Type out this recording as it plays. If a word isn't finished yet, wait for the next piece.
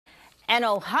An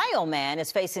Ohio man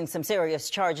is facing some serious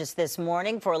charges this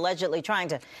morning for allegedly trying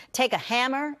to take a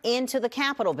hammer into the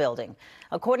Capitol building.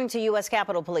 According to U.S.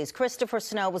 Capitol Police, Christopher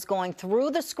Snow was going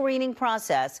through the screening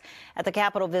process at the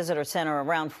Capitol Visitor Center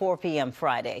around 4 p.m.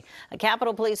 Friday. A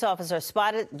Capitol Police officer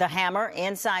spotted the hammer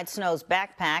inside Snow's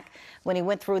backpack when he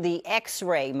went through the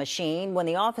X-ray machine. When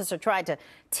the officer tried to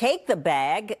take the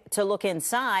bag to look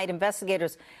inside,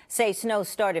 investigators say Snow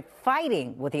started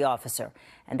fighting with the officer,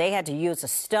 and they had to use a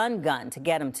stun gun to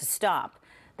get him to stop.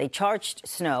 They charged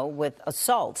Snow with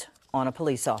assault on a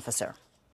police officer.